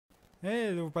Hey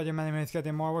everybody, my name is Kat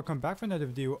and more. Welcome back for another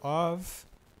video of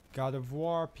God of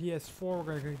War PS4.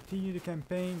 We're gonna continue the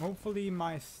campaign. Hopefully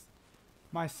my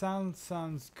sound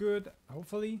sounds good.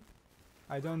 Hopefully.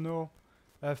 I don't know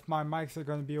if my mics are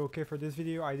gonna be okay for this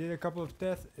video. I did a couple of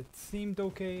tests. It seemed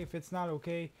okay. If it's not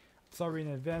okay, sorry in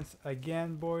advance.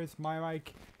 Again, boys, my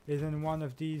mic is in one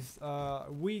of these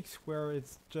weeks where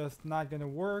it's just not gonna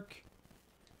work.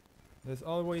 There's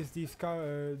always these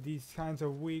kinds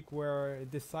of week where it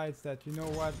decides that, you know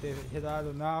what, they've hit out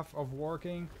enough of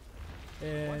working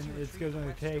and it's going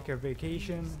to take a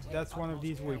vacation. That's one of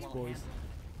these weeks, boys.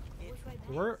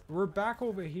 We're back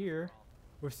over here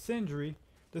with Sindri.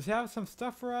 Does he have some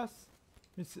stuff for us?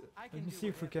 Let me see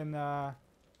if we can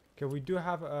okay, we do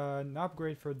have an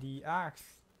upgrade for the axe.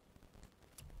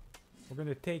 We're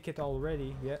gonna take it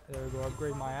already. Yeah, there we go.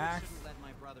 Upgrade my axe.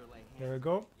 There we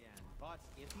go.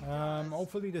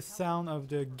 Hopefully the sound of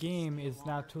the game is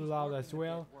not too loud as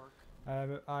well.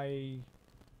 I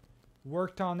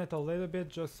worked on it a little bit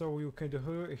just so you could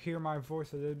hear my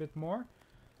voice a little bit more.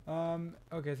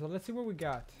 Okay, so let's see what we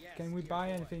got. Can we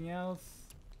buy anything else?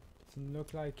 Doesn't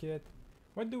look like it.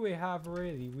 What do we have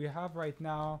really? We have right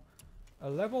now a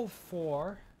level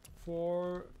 4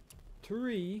 for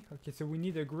 3. Okay, so we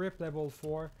need a grip level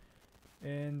 4.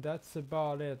 And that's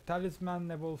about it. Talisman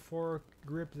level 4,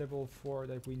 grip level 4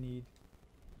 that we need.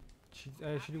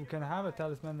 Actually, we can have a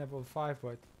talisman level 5,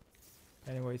 but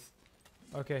anyways.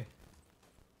 Okay.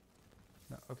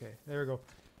 No, okay, there we go.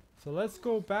 So let's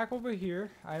go back over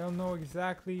here. I don't know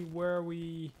exactly where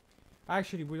we...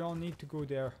 Actually, we don't need to go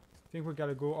there. I think we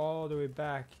gotta go all the way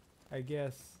back, I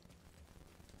guess.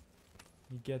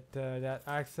 You get that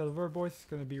axe silver, boys. It's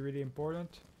gonna be really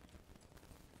important.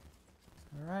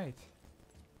 Alright.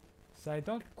 So I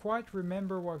don't quite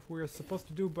remember what we're supposed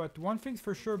to do, but one thing's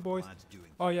for sure, boys.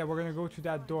 Oh yeah, we're gonna go to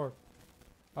that door.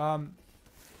 One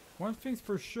thing's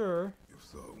for sure. If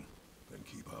so, then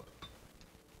keep up.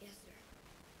 Yes,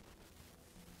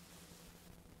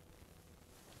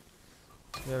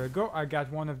 sir. There we go. I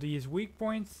got one of these weak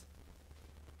points.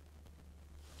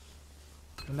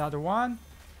 Another one.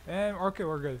 And okay,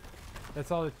 we're good.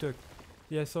 That's all it took.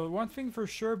 Yeah, so one thing for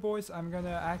sure, boys, I'm gonna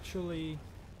actually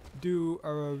do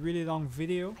a really long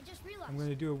video. I'm going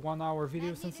to do a 1-hour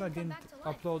video since I didn't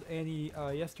upload any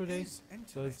yesterday.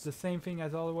 So it's the same thing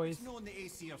as always. It's known the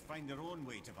Aesir find their own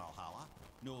way to Valhalla.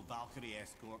 No Valkyrie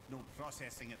escort, no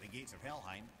processing at the gates of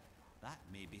Helheim. That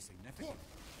may be significant.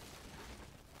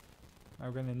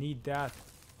 I'm going to need that.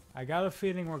 I got a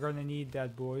feeling we're going to need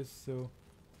that, boys. So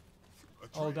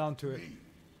all down to it.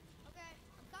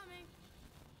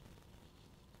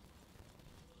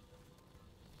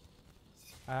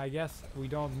 I guess we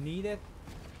don't need it.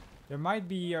 There might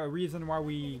be a reason why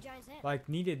we like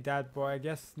needed that, but I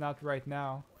guess not right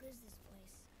now. What is this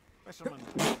place? Fishermen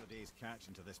put a day's catch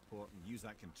into this port and use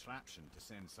that contraption to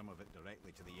send some of it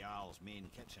directly to the Jarl's main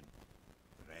kitchen.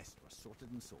 The rest was sorted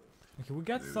and sold. Okay, we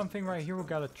got something right here we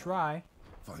gotta try.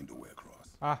 Find a way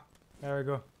across. Ah, there we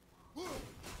go.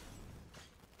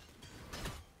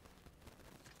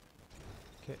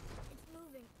 Okay. It's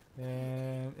moving.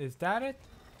 And is that it?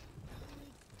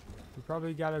 We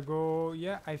probably gotta go.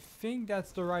 Yeah, I think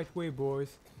that's the right way,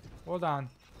 boys. Hold on.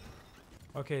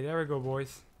 Okay, there we go,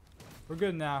 boys. We're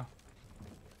good now.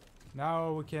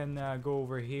 Now we can go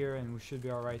over here and we should be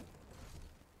alright.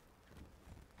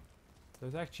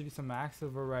 There's actually some axe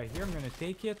silver right here. I'm gonna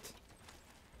take it.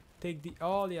 Take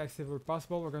all the axe silver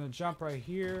possible. We're gonna jump right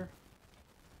here.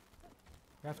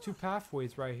 We have 2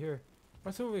 pathways right here.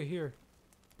 What's over here?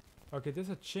 Okay, there's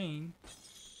a chain.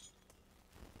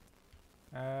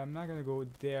 I'm not gonna go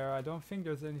there. I don't think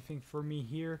there's anything for me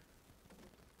here.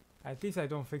 At least I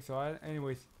don't think so.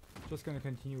 Anyways, just gonna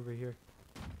continue over here.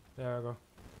 There we go.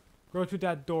 Go to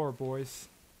that door, boys.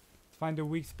 Find the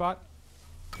weak spot.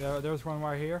 There's one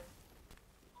right here.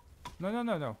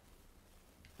 No.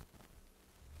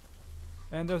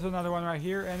 And there's another one right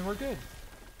here, and we're good.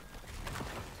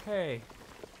 Hey.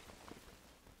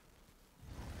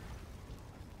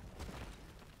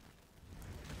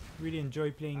 Really enjoy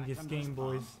playing this game,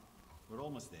 boys. We're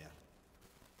almost there.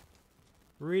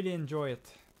 Really enjoy it.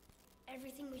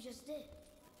 Everything we just did.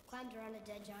 Climbed around a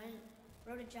dead giant,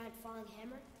 rode a giant falling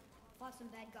hammer, fought some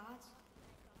bad gods.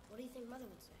 What do you think Mother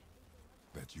would say?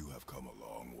 Bet you have come a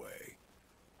long way.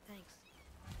 Thanks.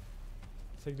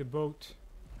 Take the boat.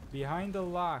 Behind the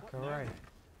lock, alright.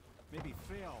 Maybe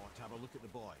Freya ought to have a look at the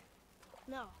boy.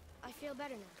 No, I feel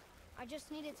better now. I just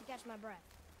needed to catch my breath.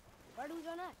 Where do we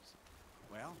go next?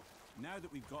 Well, now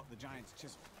that we've got the giant's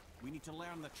chisel, we need to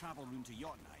learn the travel rune to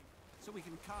Jotunheim, so we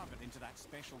can carve it into that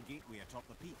special gateway atop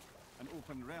the peak, and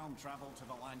open realm travel to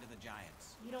the land of the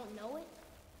giants. You don't know it?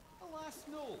 Oh,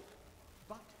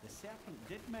 The serpent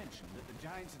did mention that the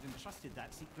giants had entrusted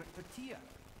that secret for Tyr.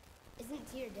 Isn't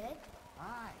Tyr dead?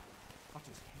 Aye, but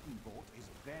his hidden boat is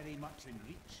very much in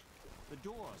reach. The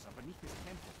doors are beneath his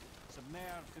temple,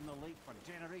 submerged in the lake for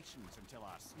generations until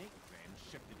our snake friend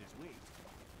shifted his weight.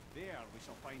 There we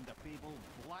shall find the fabled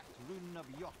Black Rune of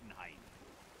Jotunheim.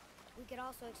 We could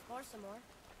also explore some more.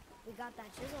 We got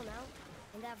that chisel now,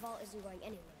 and that vault isn't going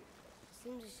anywhere.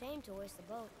 Seems a shame to waste the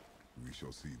boat. We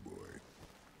shall see, boy.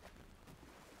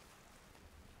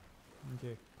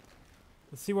 Okay.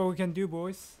 Let's see what we can do,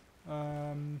 boys.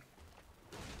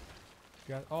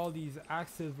 Got all these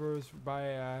axe silvers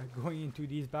by going into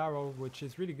these barrels, which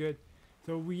is really good.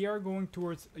 So we are going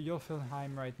towards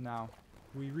Jotunheim right now.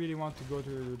 We really want to go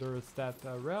to that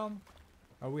realm.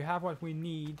 We have what we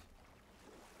need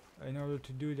in order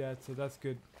to do that, so that's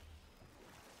good.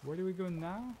 Where do we go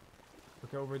now?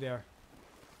 Okay, over there.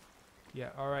 Yeah,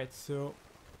 alright, so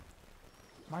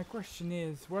my question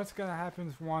is, what's gonna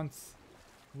happen once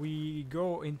we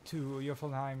go into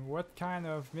Jotunheim? What kind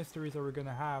of mysteries are we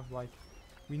gonna have? Like,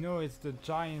 we know it's the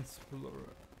giants'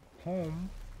 home,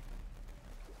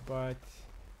 but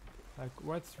like,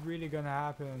 what's really gonna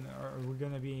happen? Are we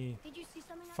gonna be Did you see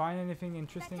something? find anything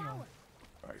interesting? That tower.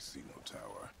 I see no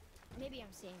tower. Maybe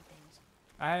I'm seeing things.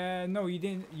 No, you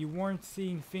didn't. You weren't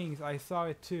seeing things. I saw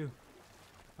it too.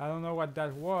 I don't know what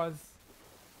that was.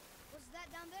 What's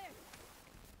that down there?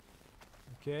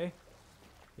 Okay.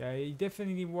 Yeah, he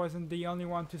definitely wasn't the only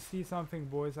one to see something,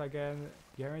 boys. I can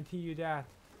guarantee you that.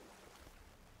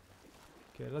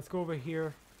 Okay, let's go over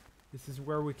here. This is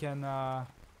where we can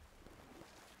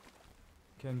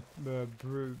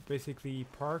basically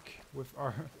park with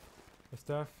our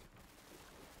stuff.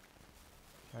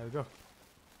 There we go.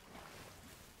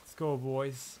 Let's go,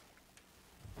 boys.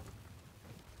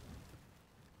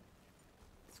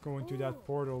 Let's go into that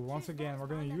portal. Once again, we're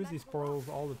gonna use these portals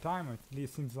all the time, at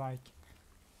least seems like.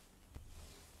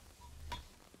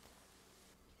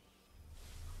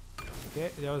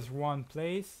 Okay, there's one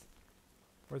place.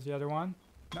 Where's the other one?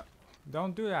 No,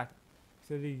 don't do that.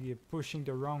 Silly, you're pushing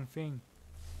the wrong thing.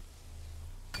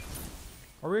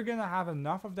 Are we gonna have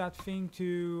enough of that thing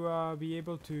to be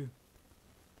able to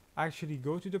actually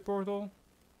go to the portal?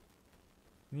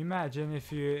 Can you imagine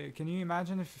if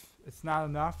it's not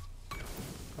enough?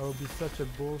 That would be such a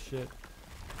bullshit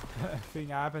thing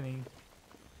happening.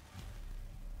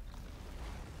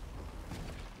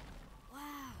 Wow.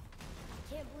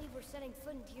 Can't believe we're setting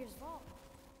foot in Tyr's vault.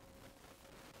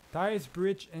 Ty's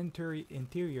bridge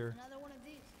interior. Another one of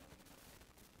these.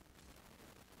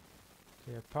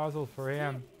 Okay, a puzzle for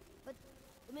him. But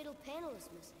the middle panel is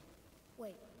missing.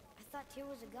 Wait, I thought Tyr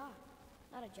was a god,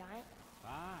 not a giant.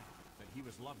 Aye, but he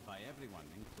was loved by everyone,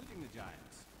 including the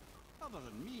giants. Other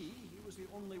than me, he was the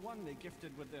only one they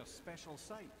gifted with their special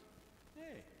sight.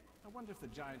 Hey, I wonder if the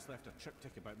giants left a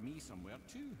triptych about me somewhere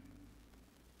too.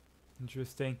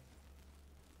 Interesting.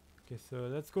 Okay, so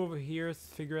let's go over here,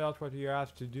 figure out what you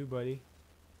have to do, buddy.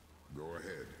 Go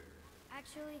ahead.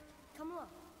 Actually, come look.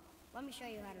 Let me show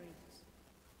you how to read this.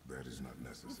 That is not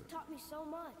necessary. You've taught me so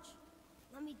much.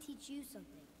 Let me teach you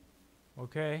something.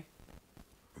 Okay.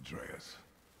 Atreus.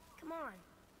 Come on.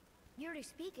 You already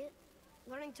speak it.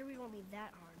 Learning to read won't be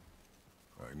that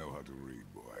hard. I know how to read,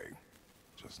 boy.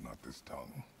 Just not this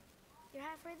tongue. You're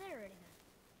halfway there already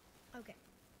then. Okay,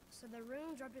 so the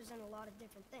runes represent a lot of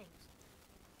different things.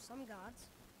 Some gods,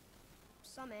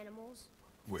 some animals.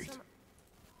 Wait. Some...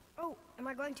 Oh, am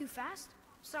I going too fast?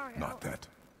 Sorry. Not that.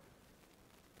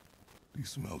 Do you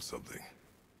smell something?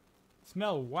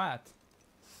 Smell what?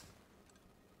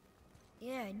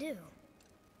 Yeah, I do.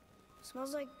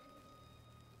 Smells like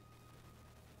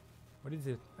What is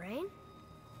it? rain?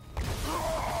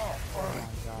 Oh my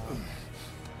god.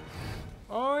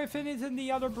 Oh, if it isn't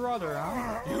the other brother,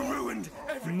 huh? You ruined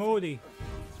everything. Modi.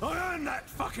 I earned that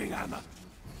fucking hammer.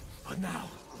 But now,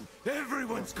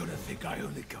 everyone's gonna think I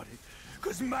only got it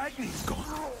because Magni's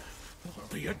gone.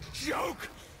 It'll be a joke.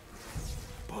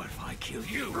 But if I kill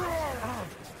you,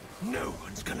 no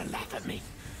one's gonna laugh at me.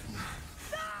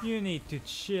 You need to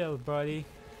chill, buddy.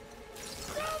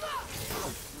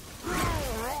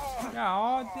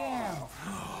 Oh, damn.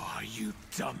 Oh, are you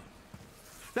dumb?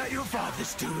 That your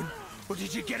father's doing? Or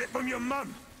did you get it from your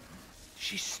mum?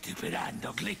 She's stupid and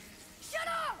ugly. Shut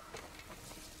up!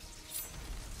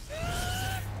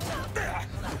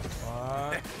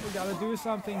 What? We gotta do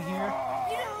something here.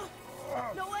 You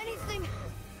don't know anything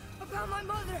about my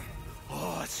mother.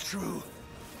 Oh, it's true.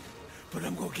 But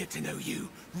I'm gonna get to know you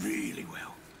really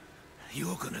well.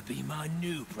 You're gonna be my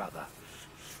new brother.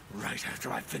 Right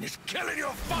after I finish killing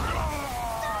your father!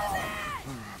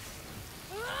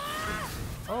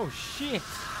 Oh, shit.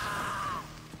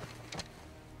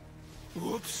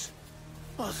 Whoops.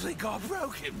 I think I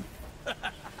broke him.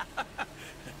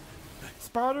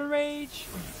 Spartan Rage!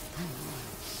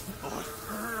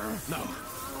 No.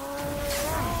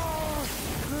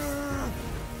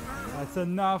 That's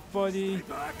enough, buddy.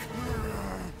 Back.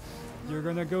 You're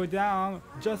gonna go down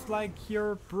just like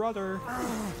your brother.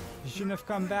 You shouldn't have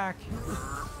come back.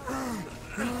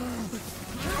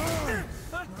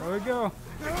 There we go.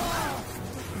 No.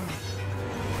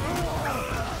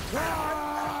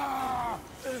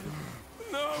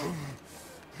 No.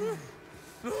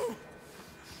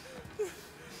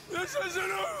 This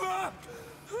isn't over.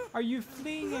 Are you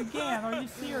fleeing again? Are you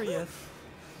serious?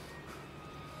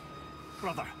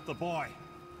 Brother, the boy.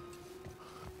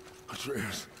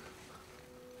 Atreus.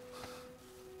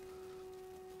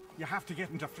 You have to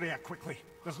get into Freya quickly.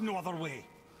 There's no other way.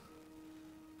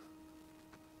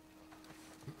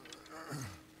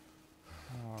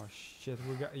 Oh shit,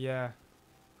 we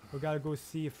gotta go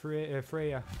see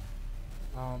Freya.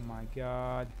 Oh my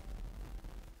god.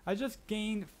 I just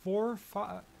gained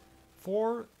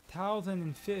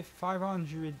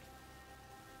 4,500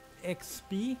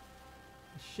 XP?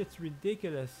 This shit's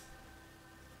ridiculous.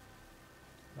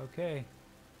 Okay.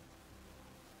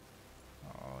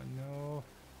 Oh no.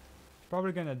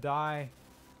 Probably gonna die.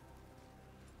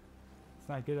 It's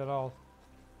not good at all.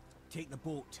 Take the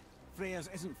boat. Freya's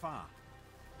isn't far.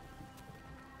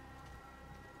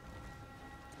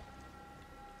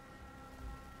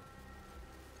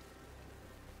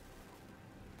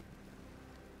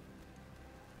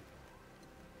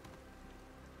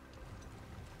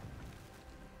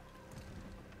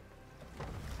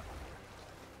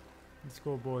 Let's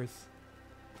go, boys.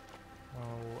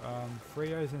 Oh,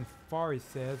 Freya isn't far, he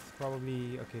says.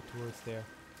 Probably, okay, towards there.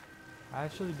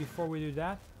 Actually, before we do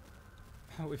that,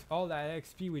 with all that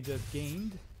XP we just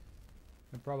gained,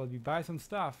 we'll probably buy some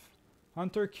stuff.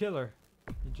 Hunter Killer.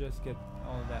 You just get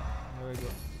all of that. There we go.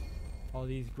 All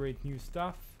these great new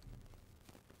stuff.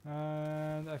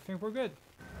 And I think we're good.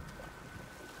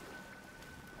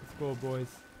 Let's go,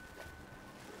 boys.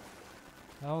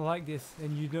 I don't like this,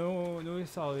 and you don't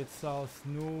notice how it's all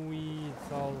snowy,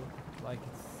 it's all like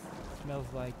it smells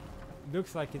like,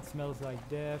 looks like it smells like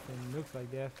death, and looks like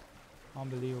death.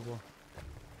 Unbelievable.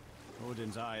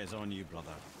 Odin's eye is on you,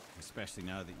 brother. Especially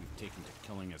now that you've taken to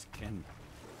killing his kin.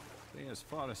 Freya's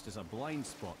forest is a blind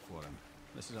spot for him.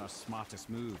 This is our smartest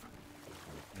move.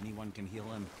 And if anyone can heal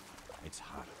him, it's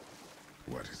her.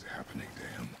 What is happening to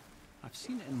him? I've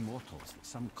seen it in mortals that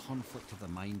some conflict of the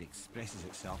mind expresses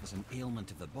itself as an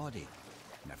ailment of the body.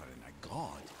 Never in a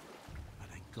god. But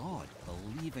a god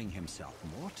believing himself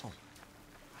mortal.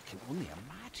 I can only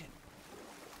imagine.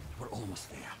 We're almost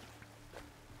there.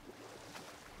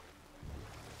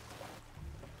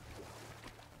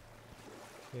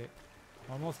 Okay,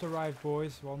 almost arrived,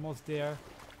 boys. We're almost there.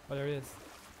 Oh, there it is.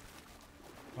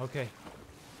 Okay,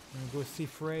 I'm gonna go see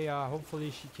Freya. Hopefully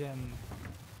she can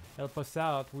help us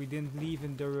out. We didn't leave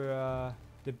in the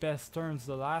best terms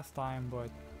the last time, but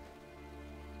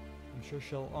I'm sure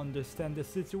she'll understand the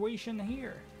situation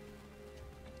here.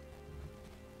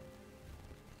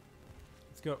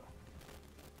 Let's go.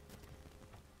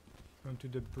 Going to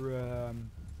the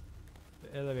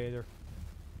elevator.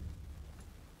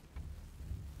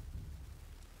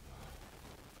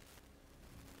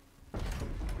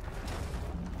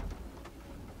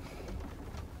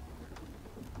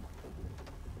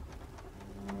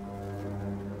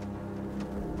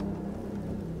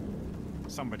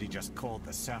 Somebody just called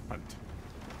the serpent.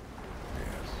 Yes.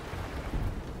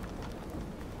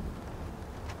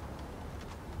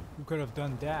 Who could have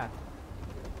done that?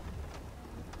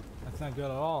 That's not good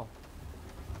at all.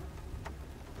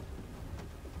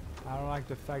 I don't like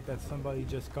the fact that somebody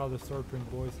just called the serpent,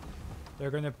 boys.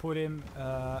 They're gonna put him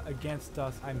against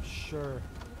us, I'm sure.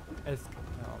 As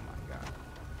oh my god.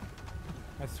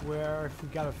 I swear, if we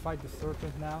gotta fight the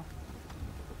serpent now.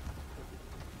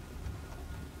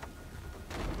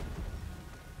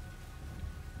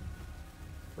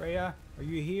 Freya, are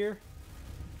you here?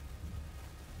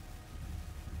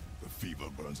 The fever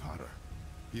burns hotter.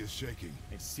 He is shaking.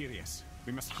 It's serious.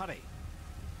 We must hurry.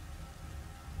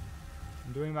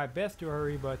 I'm doing my best to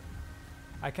hurry, but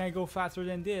I can't go faster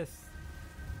than this.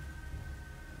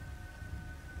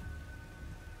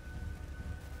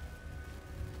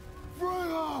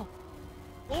 Freya!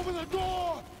 Open the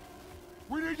door!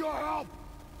 We need your help!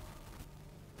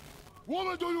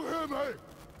 Woman, do you hear me?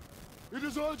 It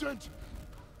is urgent!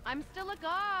 I'm still a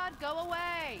god. Go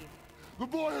away. The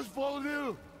boy has fallen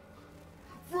ill!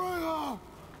 Freya!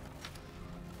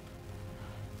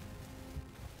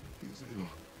 He's ill.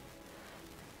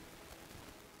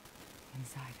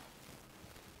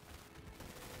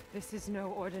 This is no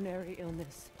ordinary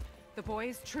illness. The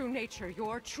boy's true nature,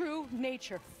 your true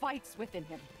nature, fights within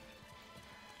him.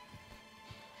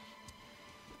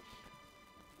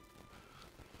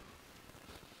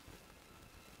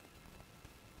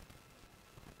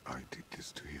 I did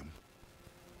this to him.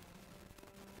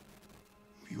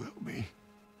 Will you help me?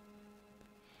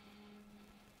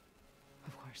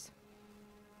 Of course.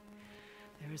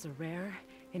 There is a rare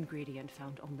ingredient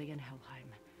found only in Helheim.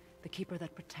 The keeper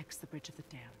that protects the Bridge of the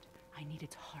Damned. I need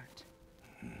its heart.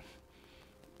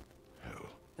 Hell,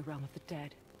 The realm of the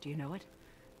dead. Do you know it?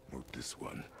 not this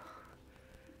one.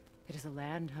 It is a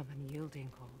land of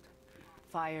unyielding cold.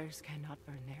 Fires cannot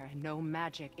burn there, and no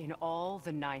magic in all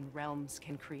the 9 realms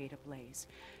can create a blaze.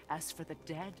 As for the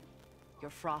dead,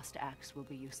 your frost axe will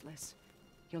be useless.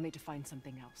 You'll need to find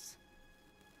something else.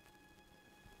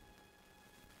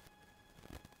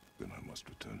 Then I must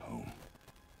return home.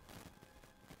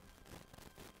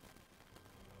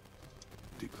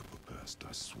 Dig up a past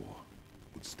I swore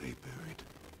would stay buried.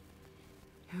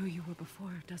 Who you were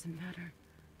before doesn't matter.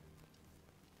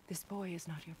 This boy is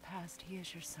not your past, he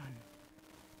is your son.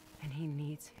 And he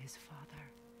needs his father.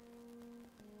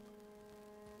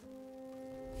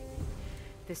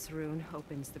 This rune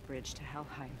opens the bridge to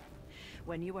Helheim.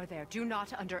 When you are there, do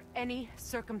not under any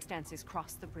circumstances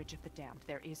cross the Bridge of the Damned.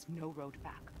 There is no road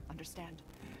back. Understand?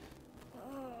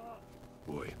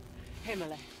 Boy,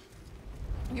 Himmele.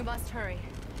 You must hurry.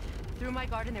 Through my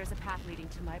garden there's a path leading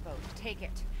to my boat. Take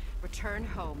it. Return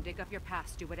home. Dig up your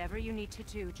past. Do whatever you need to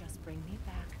do. Just bring me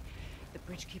back the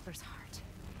Bridgekeeper's heart.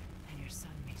 And your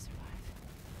son may survive.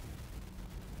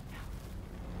 Now.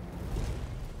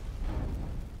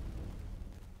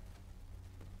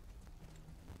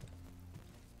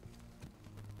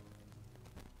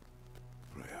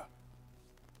 Freya.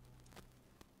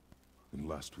 When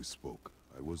last we spoke,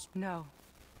 I was... No.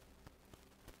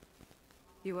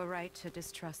 You were right to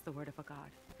distrust the word of a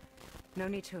god. No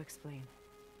need to explain.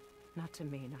 Not to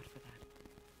me, not for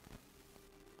that.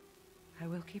 I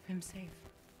will keep him safe.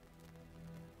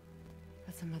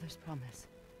 That's a mother's promise.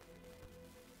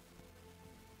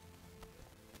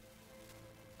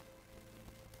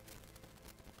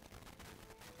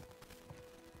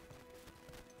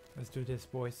 Let's do this,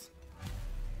 boys.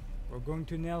 We're going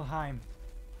to Nilheim.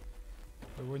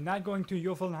 But we're not going to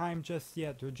Jotunheim just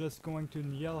yet. We're just going to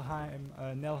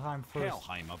Nilheim first.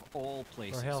 Helheim of all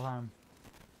places. Or Helheim.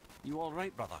 You all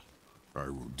right, brother? I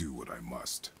will do what I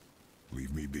must.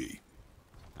 Leave me be.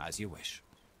 As you wish.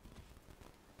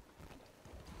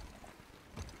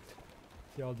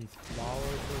 See all these flowers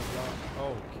as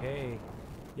well. Okay.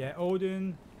 Yeah,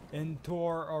 Odin and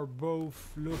Thor are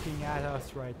both looking at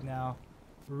us right now.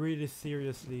 Really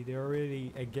seriously. They're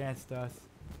really against us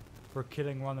for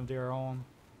killing one of their own.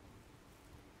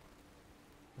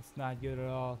 That's not good at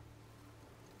all.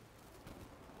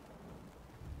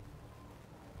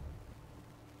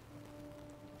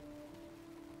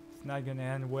 It's not gonna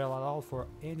end well at all for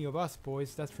any of us,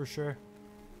 boys, that's for sure.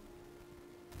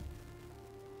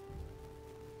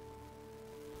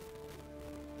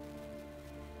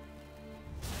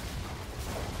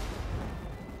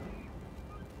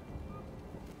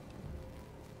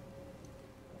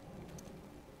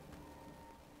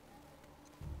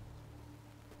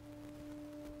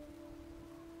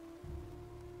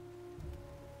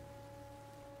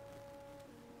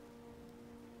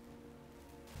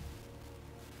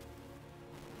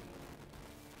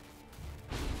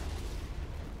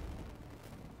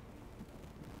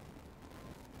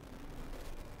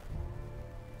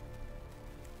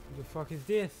 What the fuck is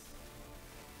this?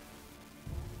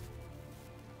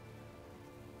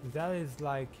 That is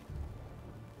like...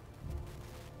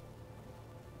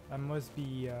 That must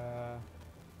be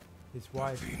his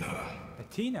wife. Athena.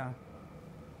 Athena?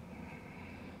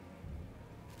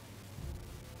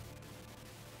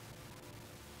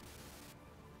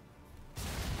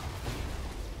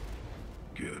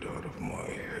 Get out of my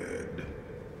head.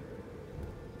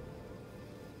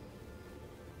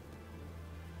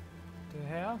 The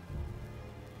hell?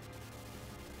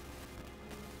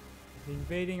 He's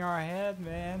invading our head,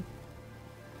 man.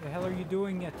 The hell are you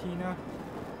doing, Athena?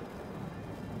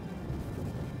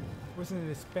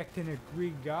 Wasn't expecting a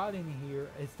Greek god in here.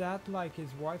 Is that like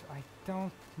his wife? I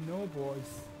don't know,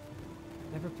 boys.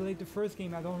 Never played the first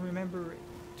game. I don't remember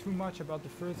too much about the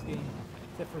first game,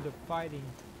 except for the fighting.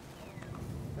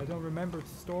 I don't remember the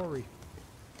story.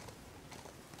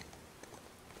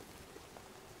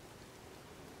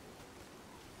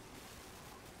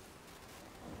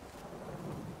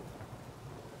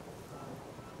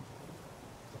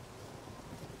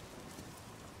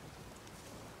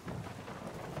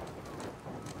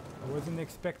 wasn't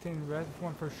expecting that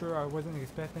one for sure. I wasn't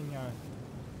expecting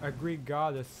a Greek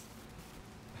goddess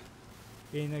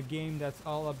in a game that's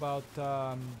all about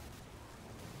the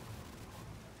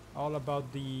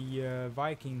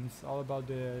Vikings, all about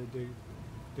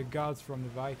the gods from the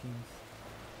Vikings.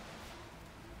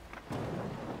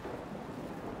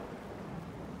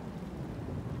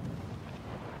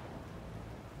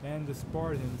 And the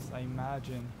Spartans, I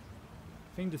imagine.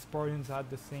 I think the Spartans had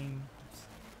the same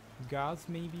gods,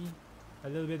 maybe? A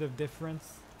little bit of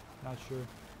difference, not sure.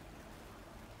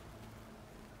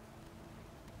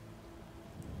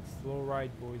 Slow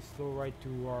ride, boys, slow ride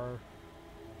to our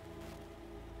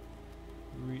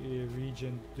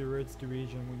region, towards the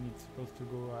region we need supposed to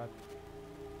go at.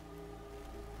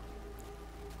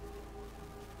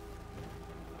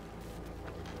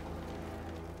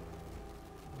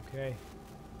 Okay,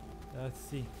 let's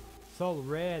see. It's all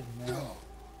red, man.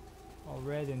 All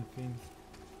red and things.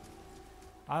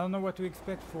 I don't know what to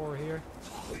expect for here.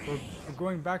 We're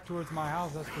going back towards my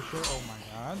house, that's for sure. Oh my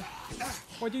god.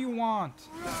 What do you want?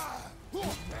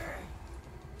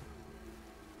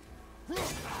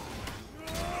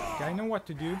 Okay, I know what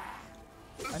to do.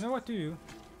 I know what to do.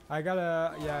 I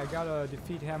gotta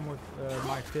defeat him with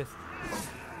my fist.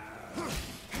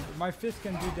 My fist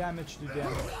can do damage to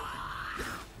them.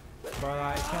 But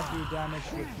I can't do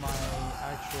damage with my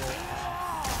actual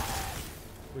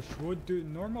which would do deal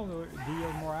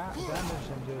more damage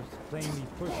than just plainly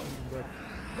pushing, but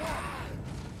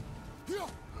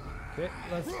okay,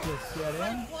 let's just get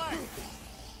in.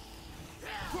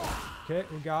 Okay,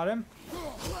 we got him.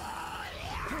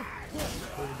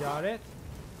 We got it.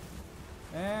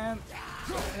 And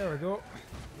there we go.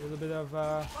 A little bit of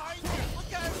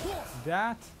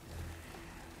that.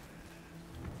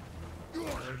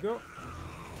 There we go.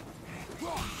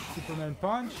 Superman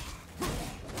punch.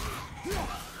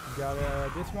 Got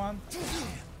this one.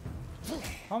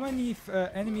 How many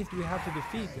enemies do we have to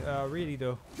defeat, really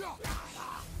though?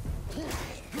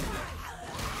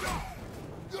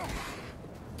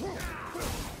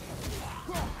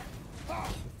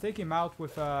 Let's take him out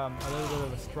with a little bit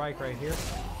of a strike right here.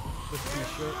 Just to be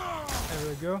sure. There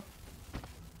we go.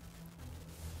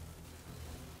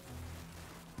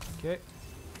 Okay,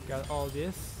 got all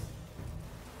this.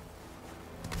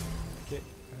 Okay,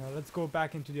 let's go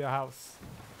back into the house.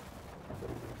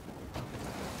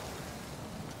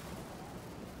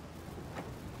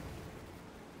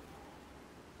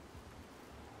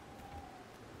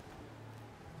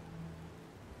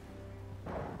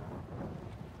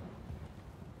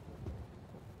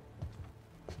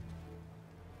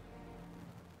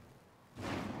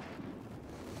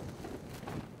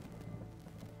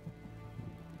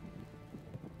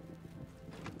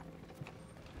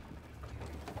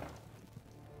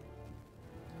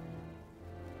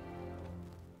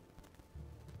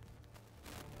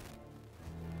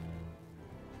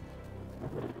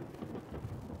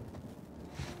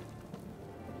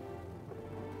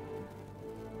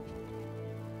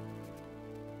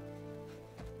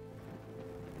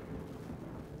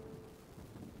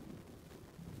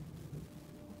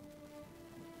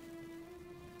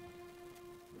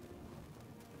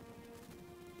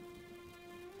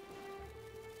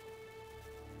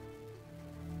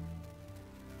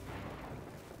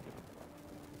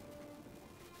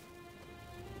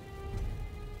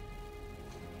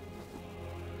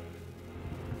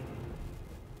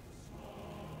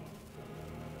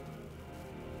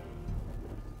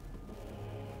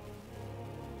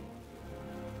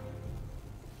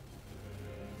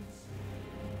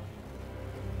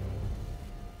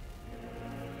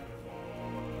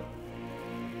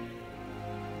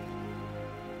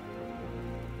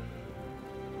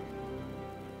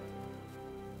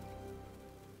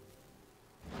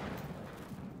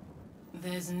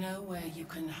 There's nowhere you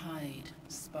can hide,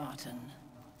 Spartan.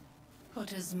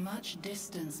 Put as much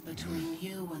distance between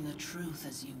you and the truth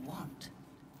as you want.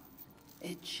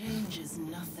 It changes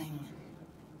nothing.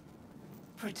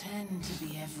 Pretend to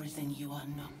be everything you are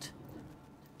not.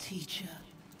 Teacher,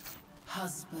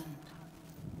 husband,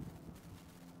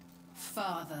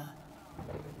 father.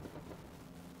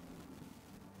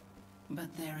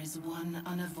 But there is one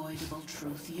unavoidable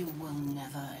truth you will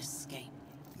never escape.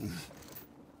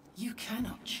 You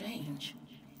cannot change.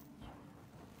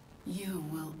 You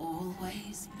will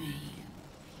always be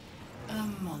a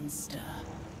monster.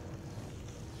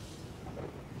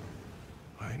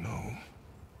 I know.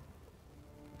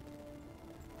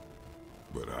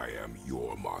 But I am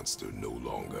your monster no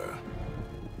longer.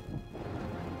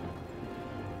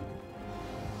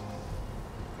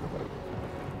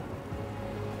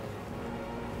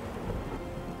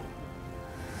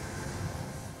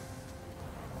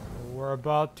 We're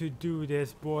about to do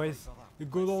this, boys. The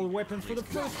good old weapons for the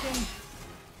first game.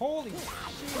 Holy shit.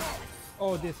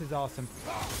 Oh, this is awesome.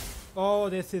 Oh,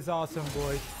 this is awesome,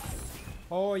 boys.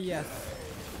 Oh, yes.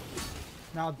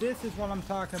 Now, this is what I'm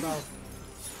talking about.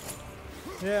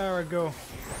 There we go.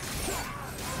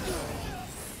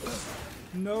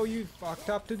 No, you fucked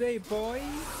up today, boy.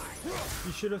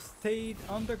 You should have stayed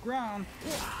underground.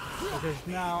 Because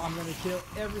now I'm gonna kill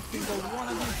every single one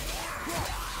of you.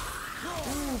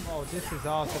 Boom. Oh, this is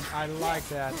awesome. I like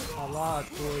that a lot,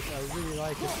 boys. I really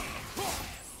like it.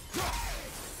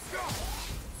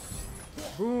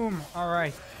 Boom.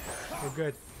 Alright. We're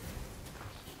good.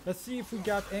 Let's see if we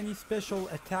got any special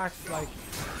attacks, like,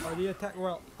 or the attack,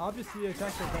 well, obviously the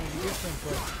attacks are going to be different,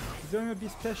 but is there going to be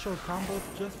special combos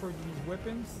just for these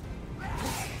weapons?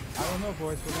 I don't know,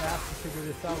 boys. We're going to have to figure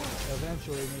this out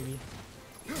eventually, maybe.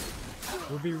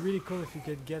 It would be really cool if you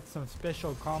could get some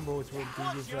special combos with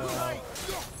these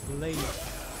blades.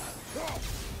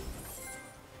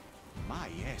 My,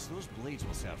 yes, those blades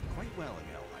will serve quite well in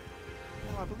Helheim.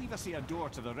 Well, I believe I see a door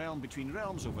to the realm between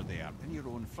realms over there, in your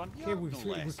own front yard,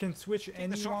 Okay, we can switch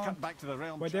anyone, back to the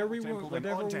realm whatever we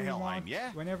Helheim, want,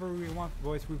 yeah? whenever we want,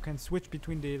 boys. We can switch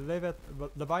between the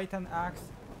Leviathan axe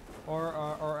or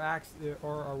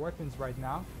our weapons right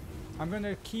now. I'm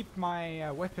gonna keep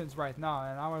my weapons right now,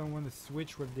 and I don't want to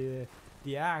switch with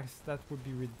the axe. That would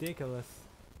be ridiculous.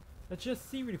 Let's just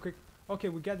see really quick. Okay,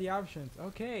 we got the options.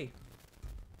 Okay.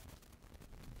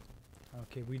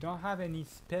 Okay, we don't have any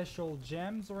special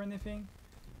gems or anything.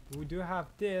 We do have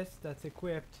this that's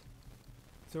equipped.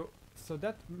 So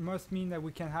that must mean that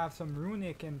we can have some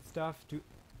runic and stuff to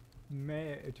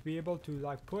be able to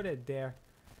like put it there.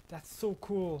 That's so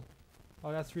cool.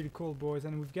 Oh, that's really cool, boys.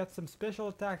 And we've got some special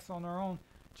attacks on our own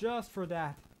just for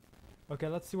that. Okay,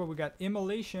 let's see what we got.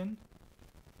 Immolation,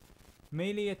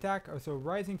 melee attack, so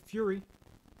Rising Fury.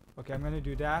 Okay, I'm gonna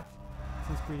do that.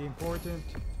 This is pretty important.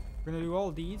 We're gonna do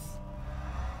all these.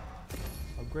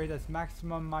 Upgrade as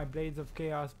maximum my Blades of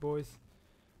Chaos, boys.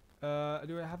 Do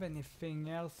I have anything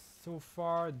else so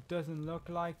far? Doesn't look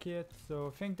like it. So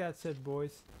I think that's it,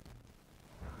 boys.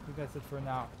 I think that's it for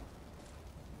now.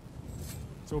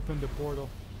 Let's open the portal.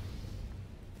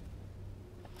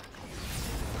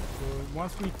 So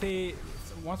once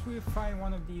we find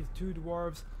one of these two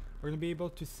dwarves, we're gonna be able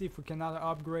to see if we cannot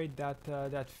upgrade that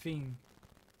that thing.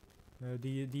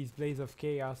 These Blades of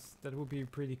Chaos. That would be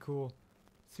pretty cool.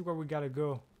 See where we gotta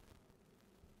go.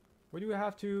 Where do we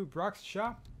have to? Brock's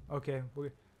shop? Okay,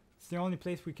 it's the only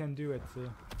place we can do it, so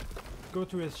go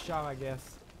to his shop, I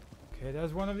guess. Okay,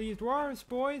 there's one of these dwarves,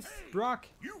 boys. Hey, Brock.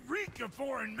 You reek of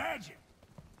foreign magic.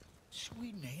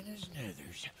 Sweet Nana's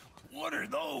nethers. What are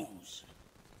those?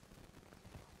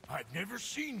 I've never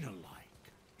seen the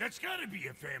like. That's gotta be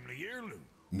a family heirloom.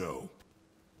 No.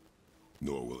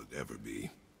 Nor will it ever be.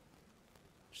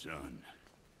 Son,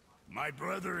 my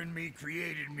brother and me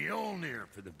created Mjolnir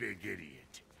for the big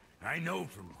idiot. I know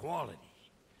from quality.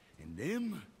 And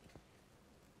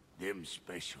them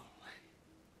special.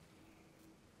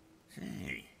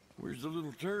 Hey, where's the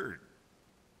little turd?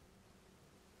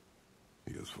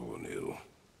 He has fallen ill.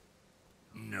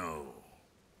 No.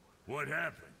 What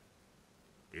happened?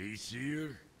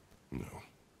 Aesir? No.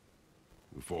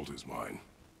 The fault is mine.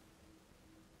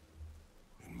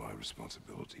 And my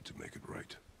responsibility to make it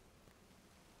right.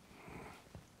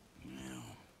 Well,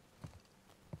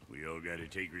 we all gotta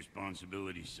take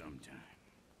responsibility sometime.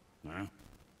 Huh?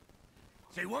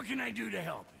 Say, what can I do to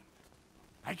help him?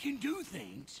 I can do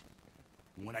things.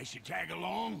 When I should tag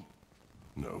along?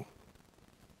 No.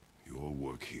 Your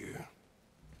work here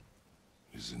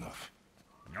is enough.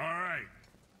 All right.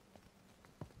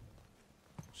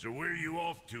 So where are you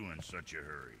off to in such a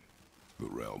hurry? The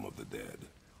realm of the dead.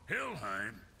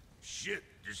 Helheim? Shit,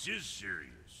 this is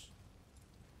serious.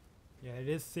 Yeah, it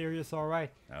is serious,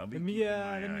 alright. Let me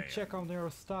check on their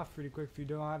stuff really quick if you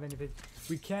don't have anything.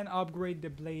 We can upgrade the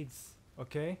blades,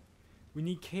 okay? We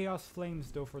need Chaos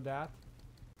Flames though for that.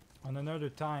 On another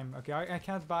time. Okay, I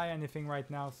can't buy anything right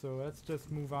now, so let's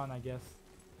just move on, I guess.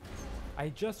 I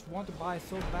just want to buy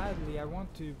so badly. I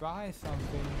want to buy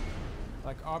something.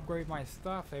 Like upgrade my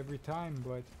stuff every time,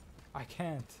 but I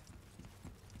can't.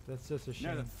 That's just a shame.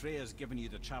 Now that Freya's given you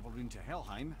the travel rune to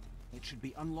Helheim, it should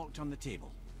be unlocked on the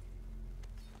table.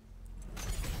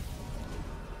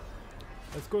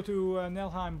 Let's go to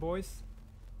Niflheim, boys.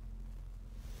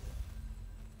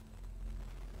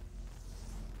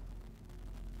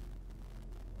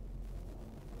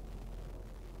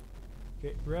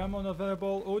 Okay, realm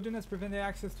unavailable. Odin has prevented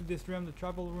access to this realm. The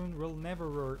travel rune will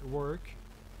never work.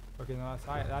 Okay, no, that's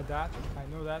I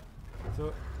know that.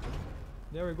 So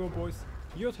there we go, boys.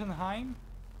 Jotunheim.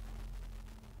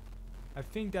 I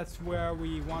think that's where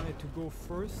we wanted to go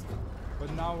first,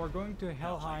 but now we're going to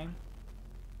Helheim.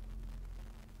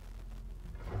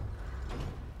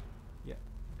 Yeah,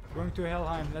 going to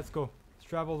Helheim. Let's go. Let's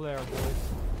travel there, boys.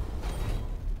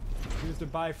 Use the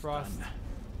Bifrost.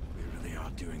 We really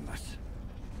are doing this.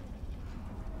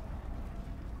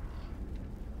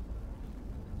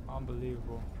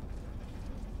 Unbelievable.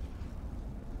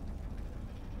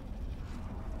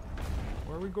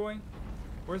 Where are we going?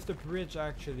 Where's the bridge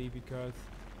actually? Because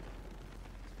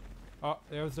oh,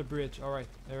 there's the bridge. Alright,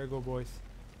 there we go, boys.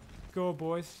 Go,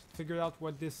 boys. Figure out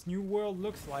what this new world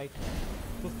looks like.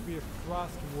 It's supposed to be a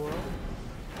frost world.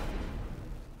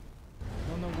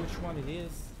 Don't know which one it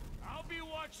is. I'll be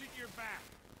watching your back.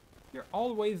 You're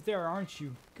always there, aren't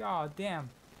you? God damn.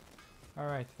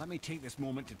 Alright. Let me take this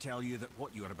moment to tell you that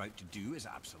what you are about to do is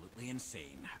absolutely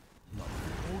insane. Not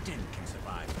even Odin can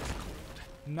survive this cold.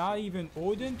 Not even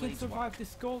Odin can survive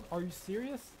this cold? Are you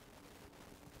serious?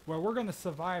 Well, we're gonna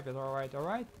survive it, alright,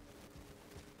 alright?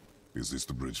 Is this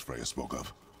the bridge Freya spoke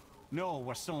of? No,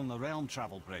 we're still on the realm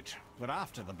travel bridge. We're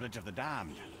after the Bridge of the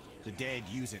Damned. The dead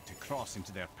use it to cross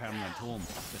into their permanent home,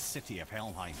 the city of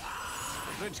Helheim.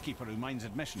 The bridgekeeper who minds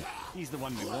admission, he's the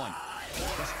one we want.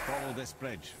 Just follow this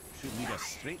bridge. Should lead us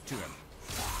straight to him.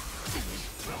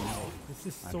 This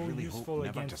is so really useful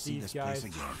against these guys.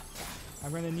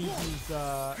 I'm gonna need these,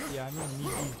 yeah, I'm gonna need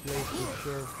these blades for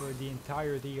sure for the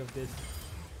entirety of this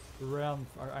realm.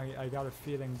 I got a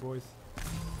feeling, boys.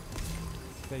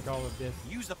 Take all of this.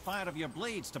 Use the fire of your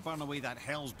blades to burn away that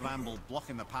hell's bramble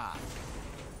blocking the path.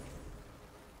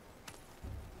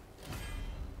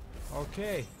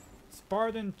 Okay,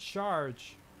 Spartan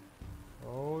charge.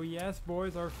 Oh yes,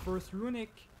 boys, our first runic.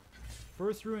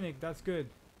 First runic, that's good.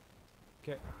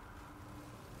 Okay.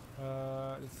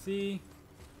 Let's see.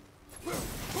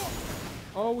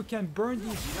 Oh, we can burn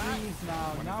these trees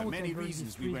now. Now we can burn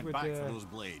these trees with those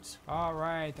blades. All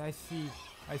right, I see.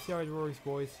 I see how it works,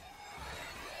 boys.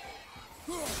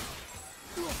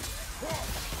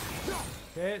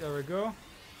 Okay, there we go.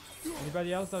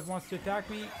 Anybody else that wants to attack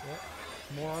me?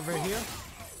 Yeah. More over here.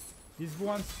 This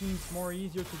one seems more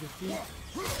easier to defeat.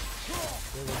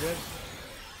 Really good.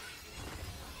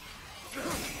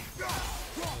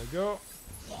 There we go.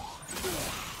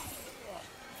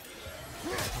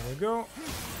 There we go.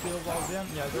 Killed all of them.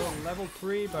 Yeah, they're level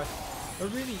 3, but they're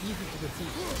really easy to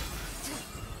defeat.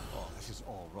 Oh, this is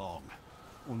all wrong.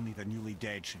 Only the newly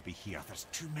dead should be here. There's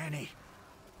too many.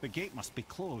 The gate must be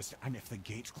closed, and if the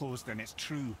gate's closed, then it's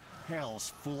true.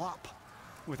 Hell's full up.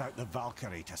 Without the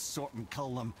Valkyrie to sort and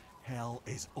cull them, hell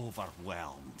is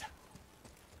overwhelmed.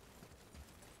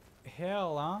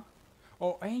 Hell, huh?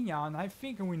 Oh, hang on. I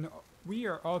think we know. We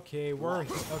are okay. We're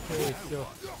okay. So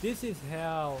this is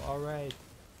hell. All right.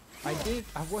 I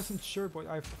wasn't sure, but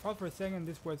I thought for a second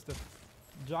this was the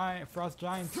Frost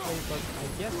Giant's place, but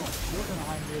I guess it's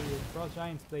Jotunheim really is Frost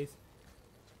Giant's place.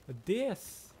 But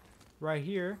this right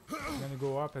here, I'm gonna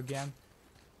go up again.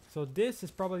 So this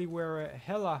is probably where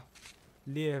Hela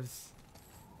lives.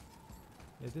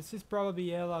 Yeah, this is probably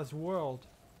Hela's world.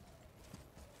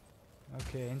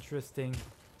 Okay, interesting.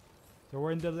 So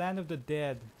we're in the land of the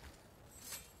dead.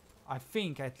 I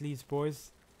think, at least,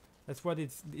 boys. That's what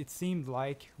it seemed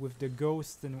like with the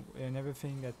ghosts and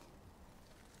everything that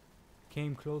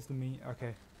came close to me.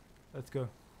 Okay, let's go.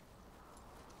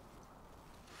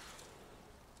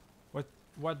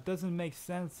 What doesn't make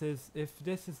sense is if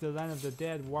this is the land of the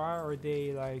dead, why are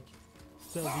they like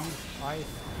still these ice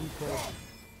people?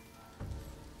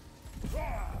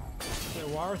 So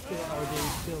why are they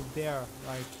still there?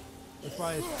 Like, that's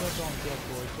why I still don't get,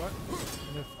 boys. What?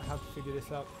 I'm gonna have to figure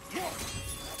this out.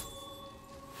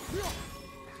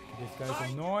 This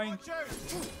guy's annoying.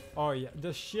 Oh yeah,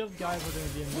 the shield guys are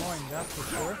gonna be annoying, that's for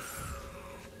sure.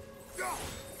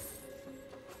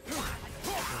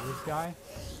 So this guy.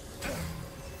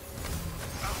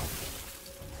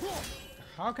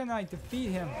 How can I defeat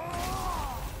him?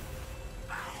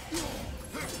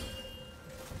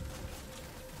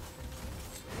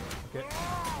 Okay,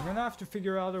 I'm gonna have to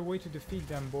figure out a way to defeat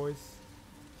them, boys.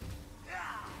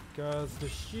 Because the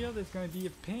shield is gonna be a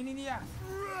pain in the ass.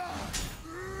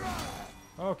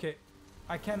 Okay,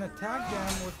 I can attack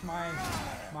them with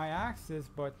my axes,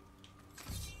 but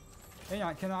hang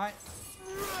on, can I?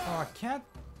 Oh, I can't.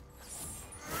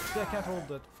 I can't hold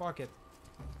it. Fuck it.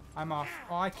 I'm off.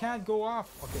 Oh, I can't go off.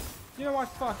 Okay. You know what?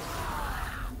 Fuck it.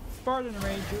 Spartan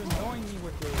Rage, you're annoying me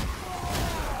with your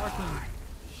fucking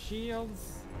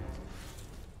shields.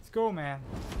 Let's go, man.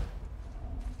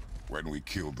 When we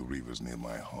killed the Reavers near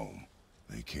my home,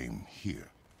 they came here.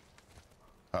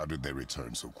 How did they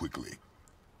return so quickly?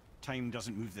 time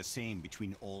doesn't move the same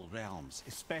between all realms,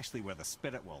 especially where the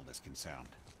spirit world is concerned.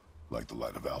 Like the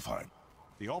light of Alfheim.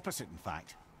 The opposite, in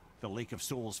fact. The Lake of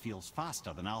Souls feels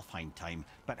faster than Alfheim time,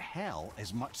 but Hell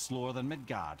is much slower than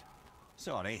Midgard.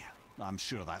 Sorry, I'm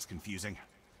sure that's confusing.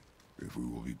 If we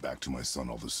will be back to my son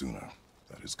all the sooner,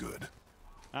 that is good.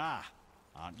 Ah,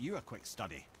 aren't you a quick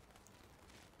study?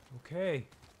 Okay.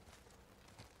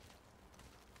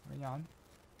 Hang on.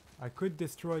 I could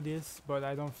destroy this, but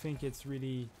I don't think it's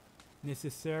really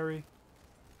necessary.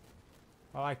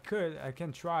 Well, I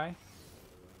can try.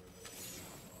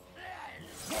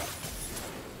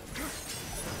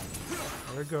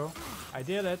 There we go. I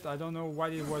did it. I don't know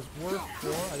what it was worth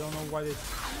for. I don't know what it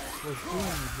was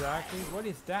doing exactly. What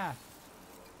is that?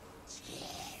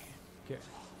 Okay.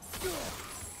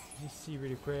 Let me see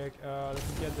really quick.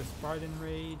 Let's get the Spartan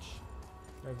Rage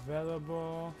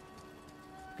available.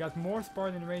 Got more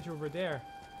Spartan Rage over there.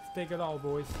 Let's take it all,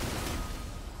 boys.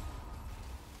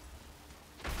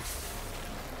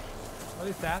 What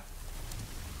is that?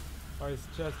 Or it's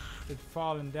just it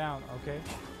falling down, okay.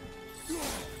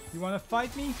 You wanna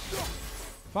fight me?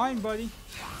 Fine, buddy.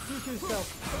 Suit yourself.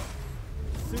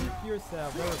 Suit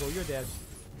yourself. There we go, you're dead.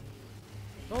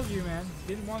 Told you, man.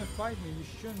 Didn't want to fight me, you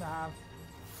shouldn't have.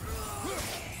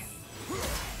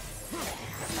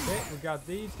 Okay, we got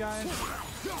these guys.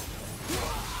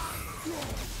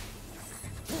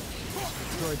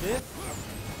 Destroy this.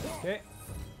 Okay,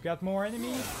 got more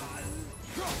enemies.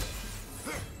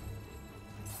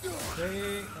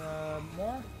 Okay,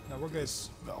 more? No, we're good.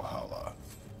 Valhalla.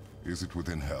 Is it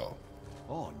within Hell?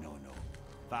 Oh, no.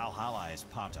 Valhalla is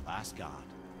part of Asgard.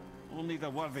 Only the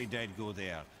worthy dead go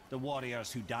there, the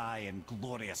warriors who die in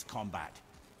glorious combat.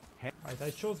 Alright, I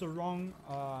chose the wrong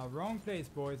place,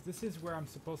 boys. This is where I'm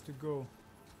supposed to go.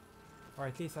 Or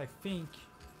at least I think.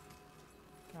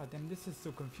 God damn, this is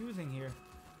so confusing here.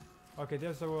 Okay,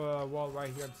 there's a wall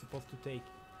right here I'm supposed to take.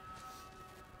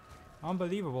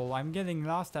 Unbelievable, I'm getting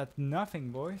lost at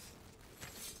nothing, boys.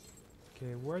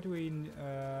 Okay, where do we...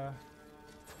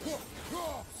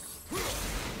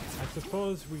 I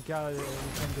suppose we can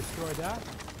destroy that.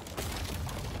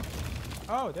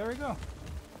 Oh, there we go.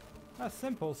 That's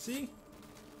simple, see?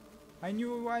 I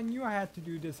knew I had to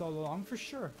do this all along for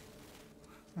sure.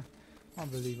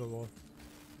 Unbelievable.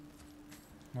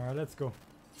 Alright, let's go.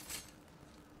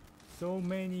 So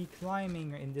many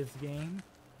climbing in this game.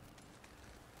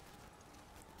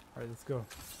 Alright, let's go.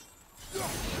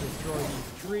 Destroy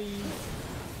these trees.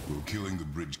 Will killing the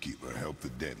Bridgekeeper help the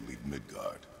dead leave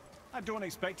Midgard? I don't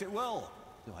expect it will,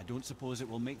 though I don't suppose it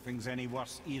will make things any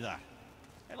worse either.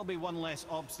 It'll be one less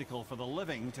obstacle for the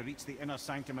living to reach the inner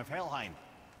sanctum of Helheim.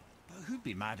 But who'd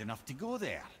be mad enough to go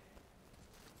there?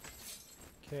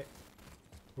 Okay.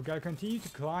 We gotta continue to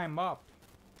climb up.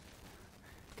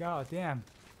 God damn.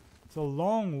 It's a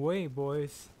long way,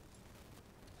 boys.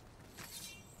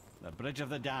 The Bridge of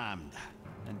the Damned.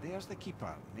 And there's the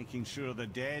Keeper, making sure the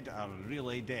dead are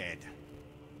really dead.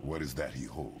 What is that he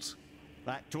holds?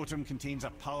 That totem contains a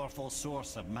powerful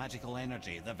source of magical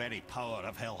energy, the very power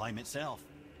of Helheim itself.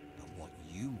 But what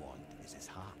you want is his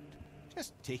heart.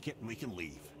 Just take it and we can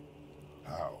leave.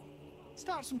 How?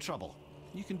 Start some trouble.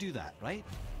 You can do that, right?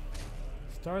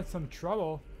 Start some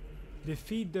trouble.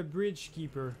 Defeat the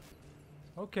Bridgekeeper.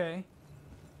 Okay.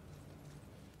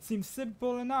 Seems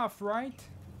simple enough, right?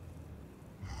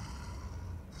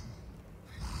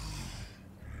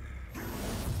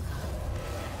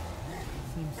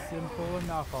 Seems simple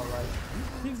enough, alright.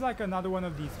 Seems like another one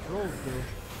of these trolls, though.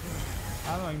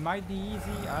 I don't know, it might be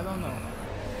easy, I don't know.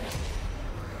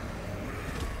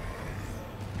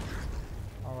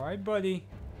 Alright, buddy.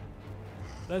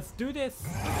 Let's do this!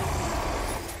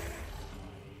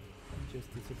 He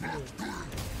just disappeared.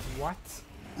 What?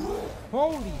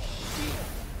 Holy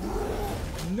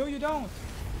shit! No, you don't!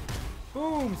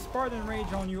 Boom! Spartan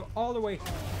Rage on you all the way.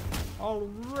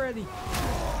 Already!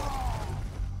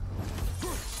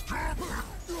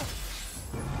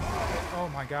 Oh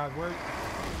my god, where...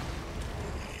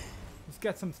 He's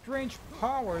got some strange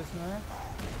powers, man.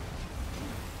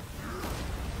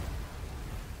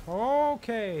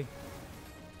 Okay.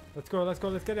 Let's go, let's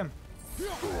get him.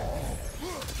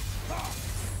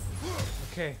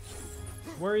 Okay.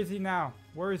 Where is he now?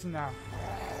 Where is he now?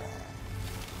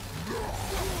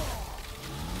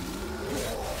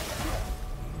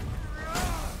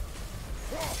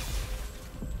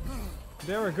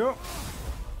 There we go.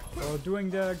 So doing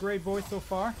the great boy so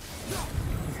far.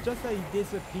 It's just that he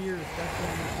disappears. That's the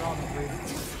only problem, really.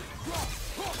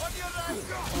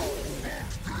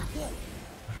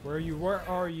 Where are you? Where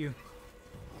are you?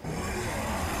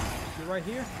 You're right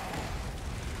here?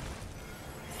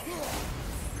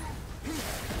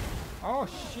 Oh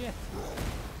shit!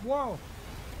 Whoa!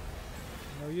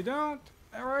 No, you don't.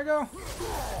 There we go.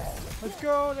 Let's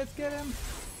go. Let's get him.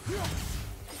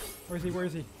 Where is he? Where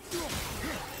is he?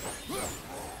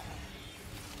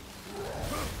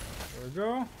 There we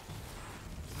go.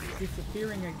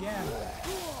 Disappearing again.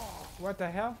 What the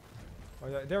hell?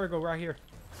 Oh, there we go. Right here.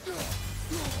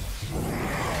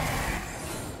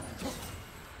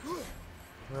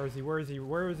 Where is he? Where is he?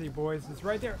 Where is he, boys? It's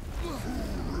right there.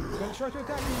 Gonna try to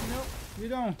attack me. No, you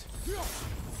don't.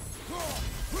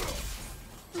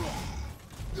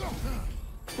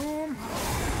 Boom.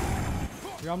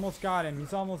 We almost got him.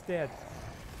 He's almost dead.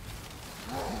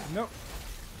 Nope.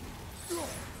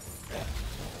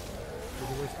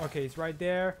 Okay, he's right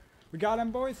there. We got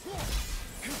him, boys.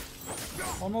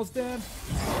 Almost dead.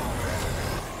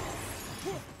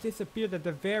 Disappeared at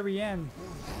the very end.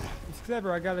 He's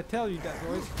clever, I gotta tell you that,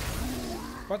 boys.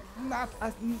 But not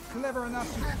as clever enough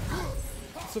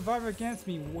to survive against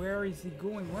me. Where is he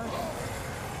going? Where?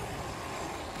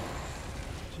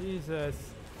 Jesus.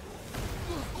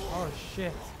 Oh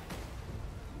shit.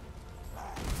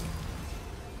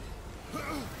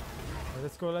 Right,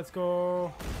 let's go, let's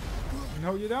go.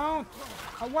 No, you don't.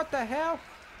 Oh, what the hell?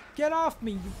 Get off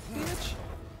me, you bitch.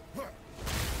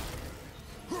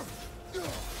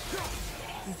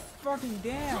 You fucking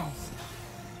dams.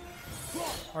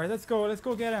 Alright, let's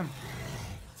go get him.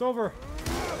 It's over.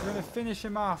 We're gonna finish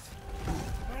him off.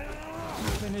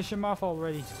 Finish him off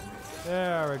already.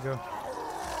 There we go.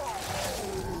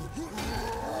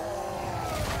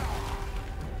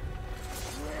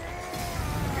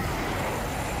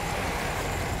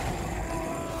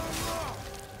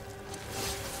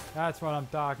 That's what I'm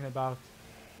talking about.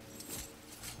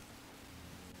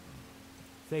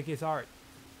 Take his heart.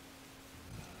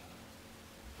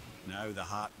 Now the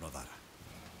heart, brother.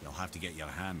 You'll have to get your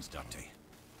hands dirty.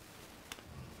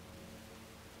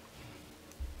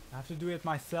 I have to do it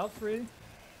myself, really?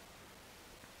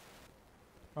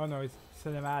 Oh no, it's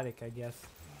cinematic, I guess.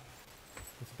 I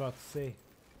was about to say.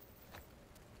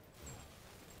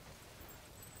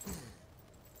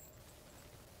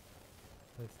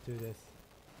 Let's do this.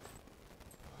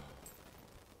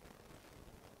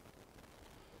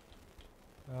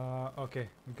 Okay,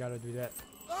 we gotta do that.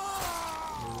 A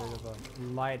bit of a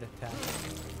light attack.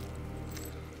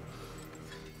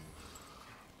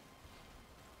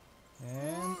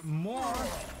 And more.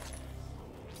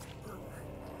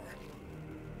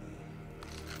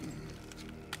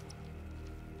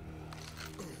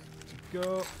 Go,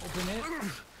 open it.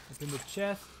 Open the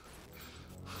chest.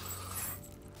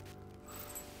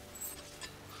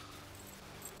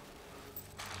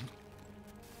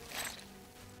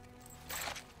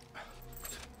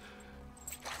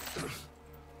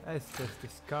 That's just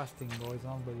disgusting, boys.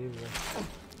 Unbelievable.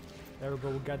 There we go.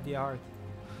 We got the heart.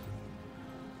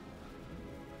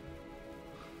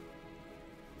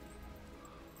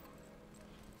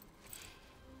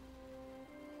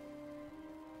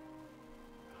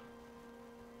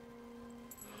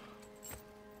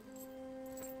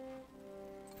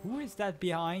 Who is that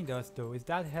behind us, though? Is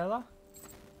that Hela?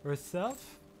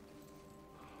 Herself?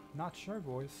 Not sure,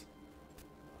 boys.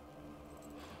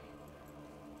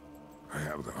 I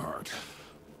have the heart.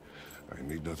 I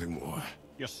need nothing more.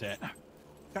 You're set.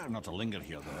 Better not to linger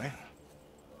here, though, eh?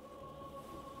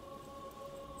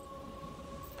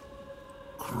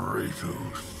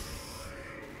 Kratos.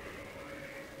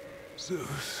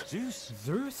 Zeus. Zeus?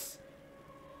 Zeus?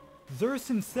 Zeus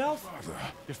himself? Father.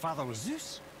 Your father was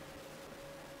Zeus?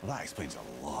 Well, that explains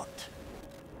a lot.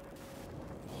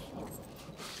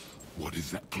 What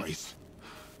is that place?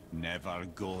 Never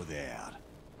go there.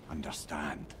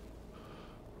 Understand?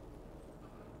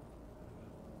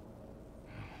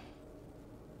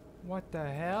 What the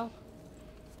hell?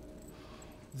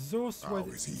 Zeus How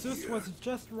is he Zeus here? was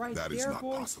just right That there, is not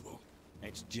boys. possible.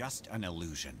 It's just an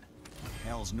illusion.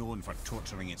 Hell's known for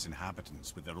torturing its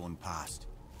inhabitants with their own past.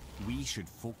 We should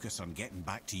focus on getting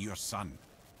back to your son.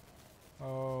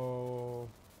 Oh.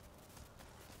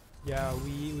 Yeah,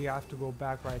 we have to go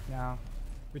back right now.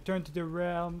 Return to the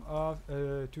realm of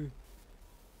to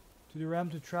the realm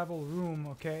to travel room,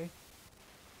 okay?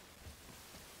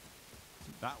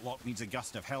 That lock needs a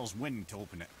gust of hell's wind to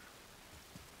open it.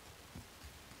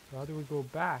 So how do we go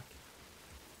back?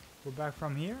 Go back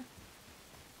from here?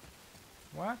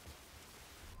 What?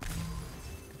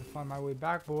 Gotta find my way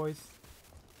back, boys.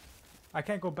 I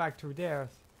can't go back through there.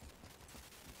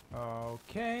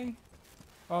 Okay.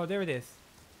 Oh, there it is.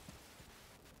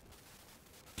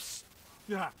 Psst.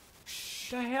 Yeah.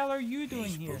 The hell are you doing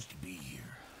He's here? supposed to be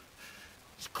here.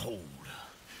 It's cold.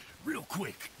 Real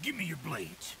quick, give me your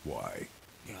blades. Why?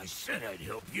 Yeah, I said I'd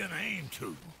help you, and I aim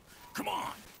to. Come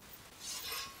on.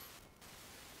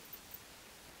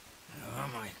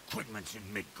 my equipment's in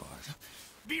Midgard.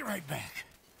 Be right back.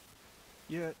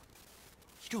 You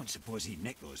don't suppose he'd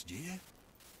nick those, do you?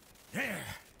 There.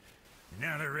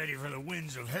 Now they're ready for the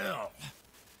winds of hell.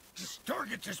 Just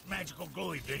target this magical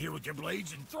glowy bit here with your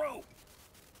blades and throw.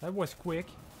 That was quick.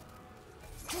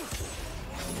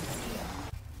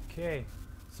 Okay.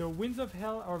 So winds of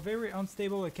hell are very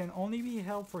unstable. It can only be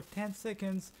held for 10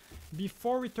 seconds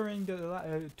before returning to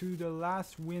the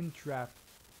last wind trap.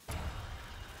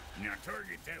 Now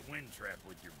target that wind trap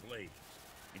with your blades.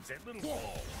 It's that little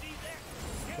ball. See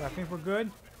that? So I think we're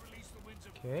good.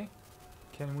 Okay.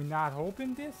 Can we not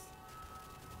open this?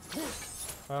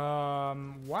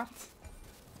 What?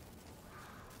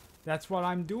 That's what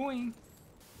I'm doing.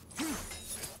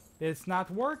 It's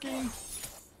not working.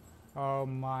 Oh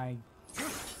my.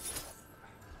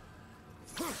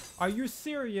 Are you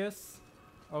serious?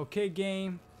 Okay,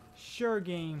 game. Sure,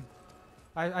 game.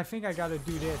 I think I gotta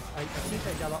do this. I think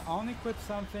I gotta unequip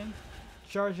something,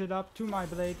 charge it up to my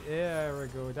blade. There we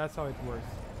go. That's how it works.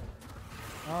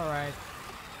 Alright.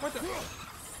 What the?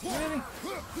 Really?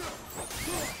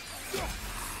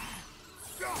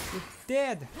 You're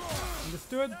dead.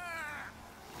 Understood?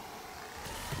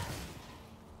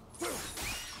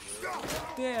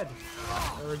 Dead.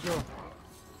 There we go.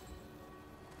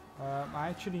 I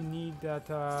actually need that.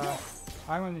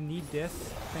 I'm gonna need this.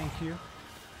 Thank you.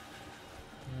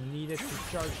 I need it to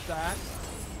charge that.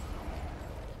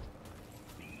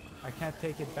 I can't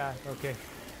take it back. Okay.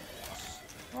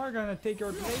 We're gonna take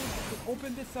your blade to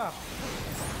open this up.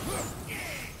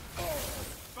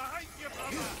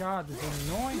 God, this is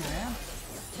annoying, man.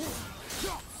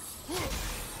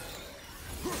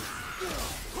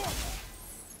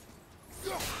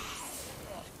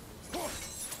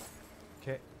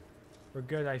 Okay, we're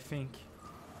good, I think.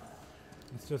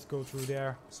 Let's just go through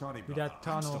there. Sorry, through brother, that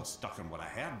tunnel. I'm still stuck on what I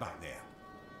heard back there.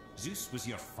 Zeus was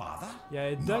your father? Yeah,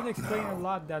 it does explain a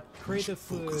lot that Kratos'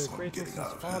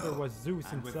 father was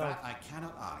Zeus And with himself. that, I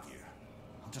cannot argue.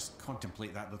 I'll just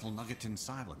contemplate that little nugget in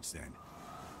silence then.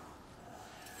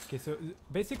 Okay, so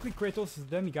basically Kratos is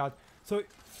demigod. So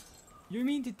you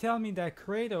mean to tell me that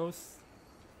Kratos...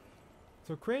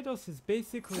 So Kratos is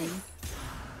basically...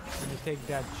 Let me take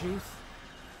that juice.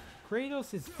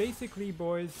 Kratos is basically,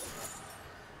 boys...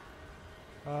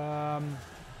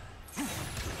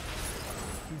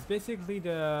 he's basically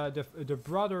the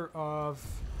brother of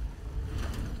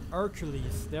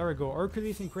Hercules. There we go.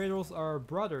 Hercules and Kratos are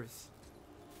brothers.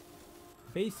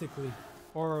 Basically.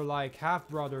 Or like half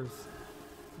brothers.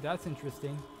 That's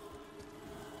interesting.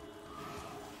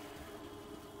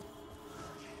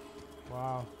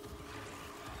 Wow.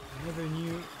 Never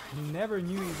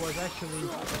knew he was actually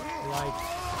like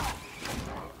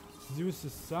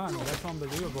Zeus' son. That's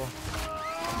unbelievable.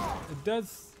 It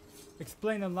does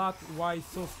explain a lot why he's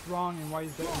so strong and why he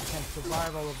can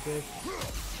survive all of this.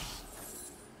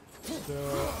 So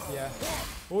yeah,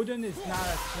 Odin is not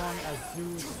as strong as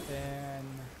Zeus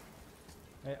and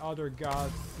other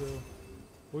gods. So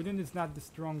Odin is not the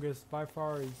strongest by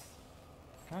far. He's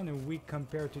kind of weak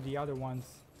compared to the other ones.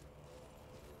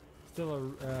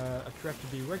 Still a threat to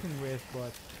be reckoned with,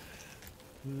 but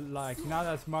like not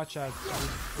as much as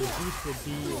Zeus would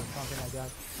be or something like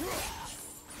that.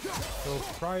 So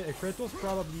Kratos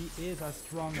probably is as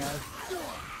strong as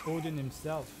Odin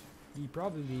himself. He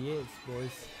probably is,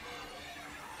 boys.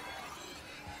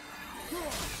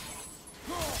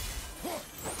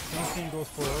 Same thing goes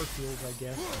for Hercules, I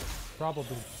guess.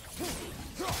 Probably.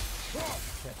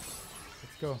 Okay,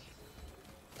 let's go.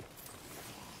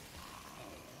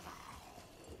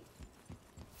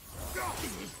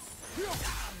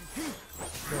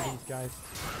 Kill these guys.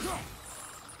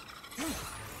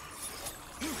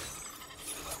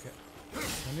 Okay.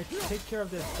 Let me take care of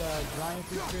this giant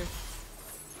creature.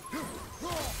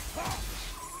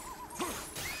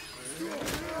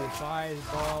 This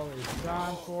eyeball is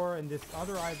done for, and this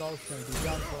other eyeball is going to be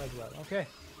done for as well. Okay.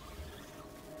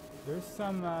 There's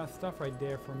some stuff right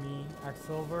there for me. Axe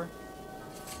silver.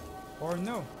 Or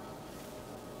no.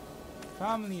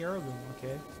 Family heirloom.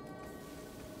 Okay.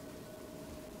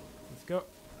 Let's go.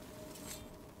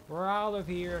 We're out of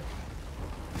here.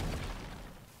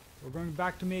 We're going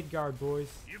back to Midgard, boys.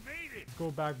 You made it. Let's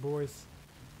go back, boys.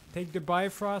 Take the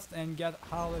Bifrost and get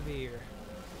out of here.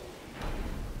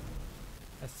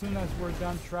 As soon as we're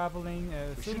done traveling,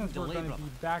 as soon as we're going to be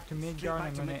back to Midgard,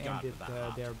 I'm going to end it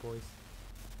there, boys.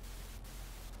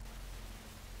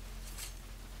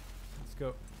 Let's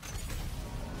go.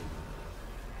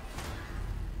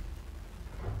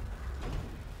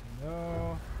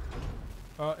 No.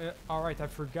 Alright, I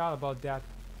forgot about that.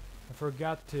 I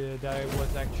forgot that I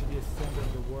was actually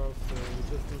ascending the world, so we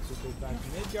just need to go back to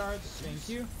Midgard. Thank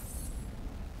you.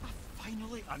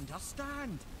 finally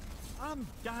understand. I'm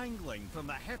dangling from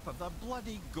the hip of the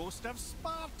bloody ghost of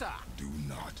Sparta. Do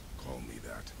not call me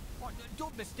that. What,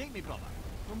 don't mistake me, brother.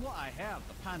 From what I heard,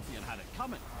 the Pantheon had it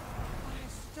coming. But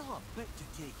it's still a bit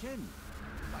to take in.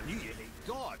 I knew you hate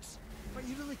gods, but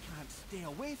you really can't stay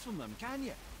away from them, can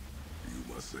you?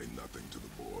 You must say nothing to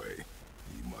the boy.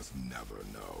 He must never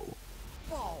know.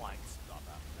 Bollocks,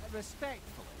 brother.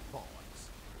 Respectfully, bollocks.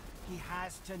 He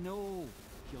has to know.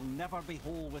 He'll never be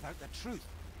whole without the truth.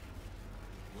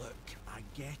 Look, I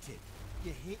get it.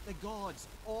 You hate the gods.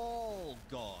 All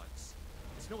gods.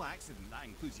 It's no accident that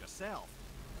includes yourself.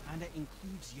 And it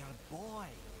includes your boy.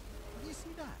 Do you see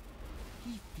that?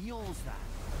 He feels that.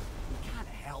 He can't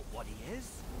help what he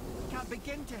is. He can't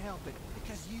begin to help it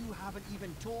because you haven't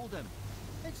even told him.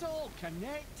 It's all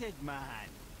connected, man.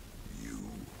 You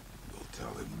will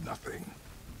tell him nothing.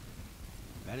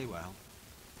 Very well.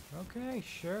 Okay,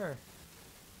 sure.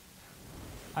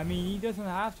 I mean, he doesn't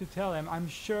have to tell him. I'm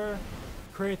sure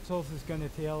Kratos is gonna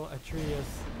tell Atreus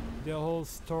the whole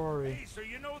story. Hey, so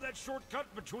you know that shortcut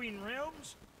between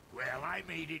realms? Well, I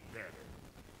made it better.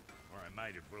 Or I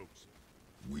might have broke some.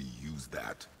 We use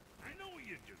that. I know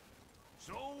you do.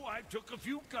 So I took a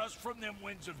few gusts from them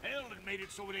winds of hell and made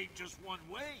it so it ain't just one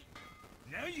way.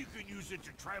 Now you can use it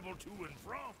to travel to and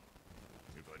from.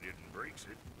 If I didn't break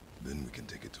it. Then we can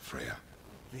take it to Freya.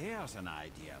 There's an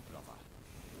idea, brother.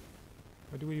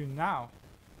 What do we do now?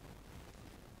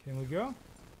 Can we go?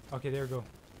 Okay, there we go.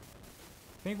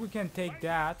 I think we can take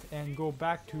that and go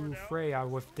back to Freya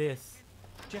with this.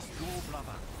 Just go,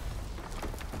 brother.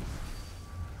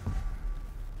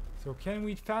 So can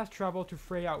we fast travel to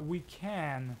Freya? We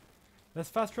can. Let's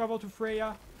fast travel to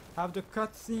Freya, have the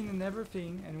cutscene and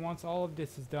everything, and once all of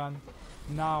this is done,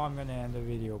 now I'm gonna end the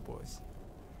video, boys.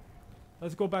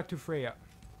 Let's go back to Freya.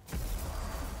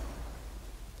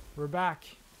 We're back.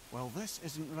 Well, this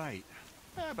isn't right.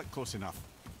 But close enough.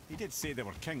 He did say there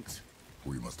were kinks.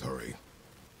 We must hurry.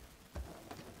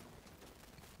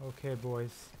 Okay,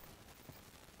 boys.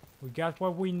 We got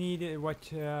what we needed, what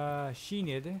she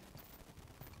needed.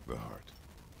 The heart.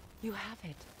 You have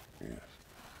it. Yes.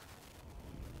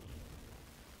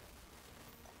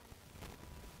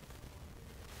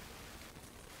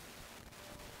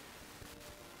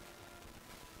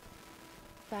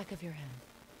 Back of your hand.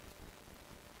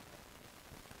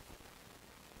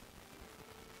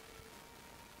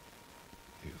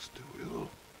 He is still ill.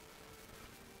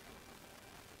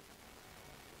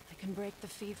 I can break the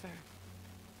fever.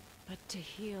 But to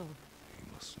heal... He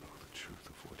must know the truth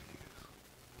of what he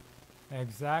is.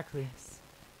 Exactly. Yes.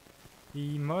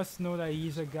 He must know that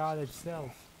he's a god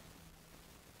itself.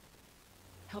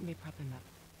 Help me prop him up.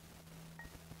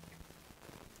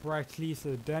 Or at least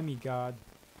a demigod.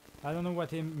 I don't know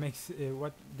what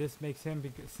what this makes him,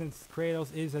 because since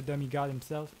Kratos is a demigod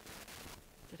himself.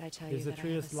 Did I tell you Is that I have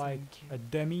Atreus a like son, a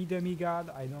too? demigod?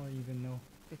 I don't even know.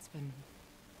 It's been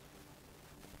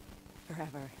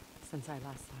forever since I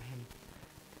last saw him.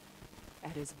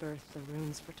 At his birth, the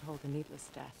runes foretold a needless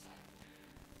death.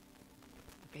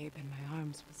 The babe in my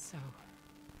arms was so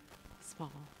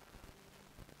small,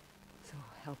 so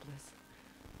helpless.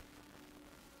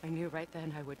 I knew right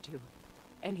then I would do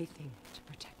anything to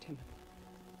protect him,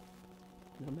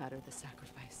 no matter the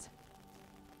sacrifice.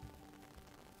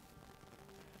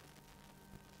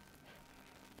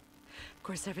 Of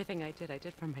course, everything I did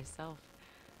for myself.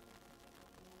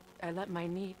 I let my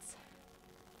needs,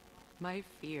 my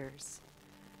fears,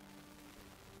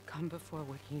 come before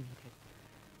what he needed.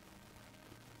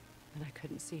 And I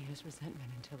couldn't see his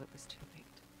resentment until it was too late.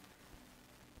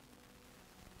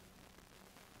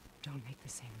 Don't make the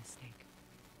same mistake.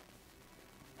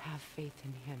 Have faith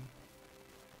in him.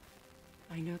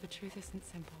 I know the truth isn't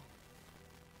simple,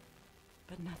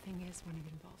 but nothing is when it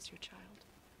involves your child.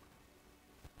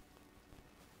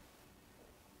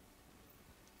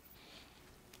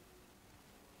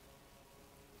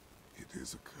 It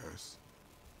is a curse.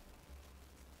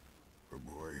 The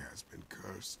boy has been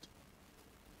cursed.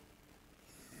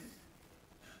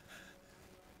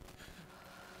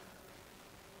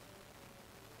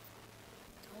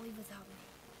 Don't leave without me.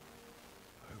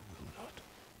 I will not.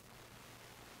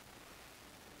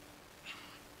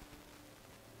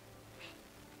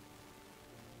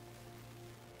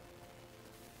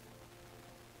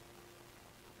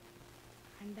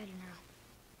 I'm better now.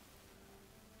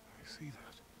 I see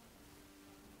that.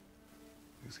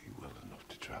 Is he well enough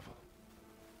to travel?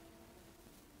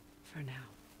 For now.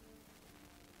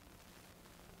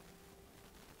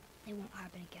 It won't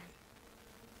happen again.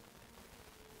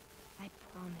 I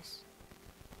promise.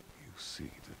 You see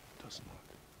that it does not.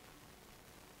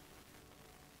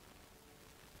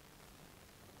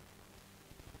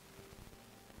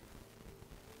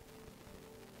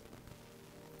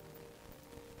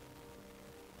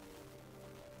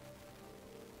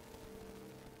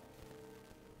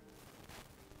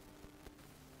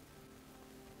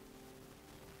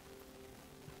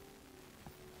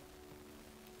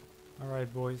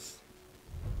 Alright, boys.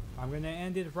 I'm gonna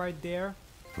end it right there.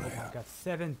 Oh, I got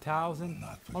 7,000.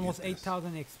 Almost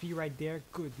 8,000 XP right there.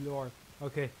 Good lord.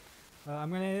 Okay.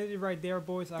 I'm gonna end it right there,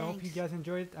 boys. I hope you guys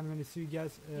enjoyed it. I'm gonna see you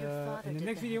guys in the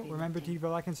next video. Remember to leave a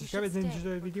like and subscribe if you enjoyed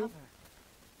the video.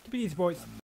 Keep it easy, boys.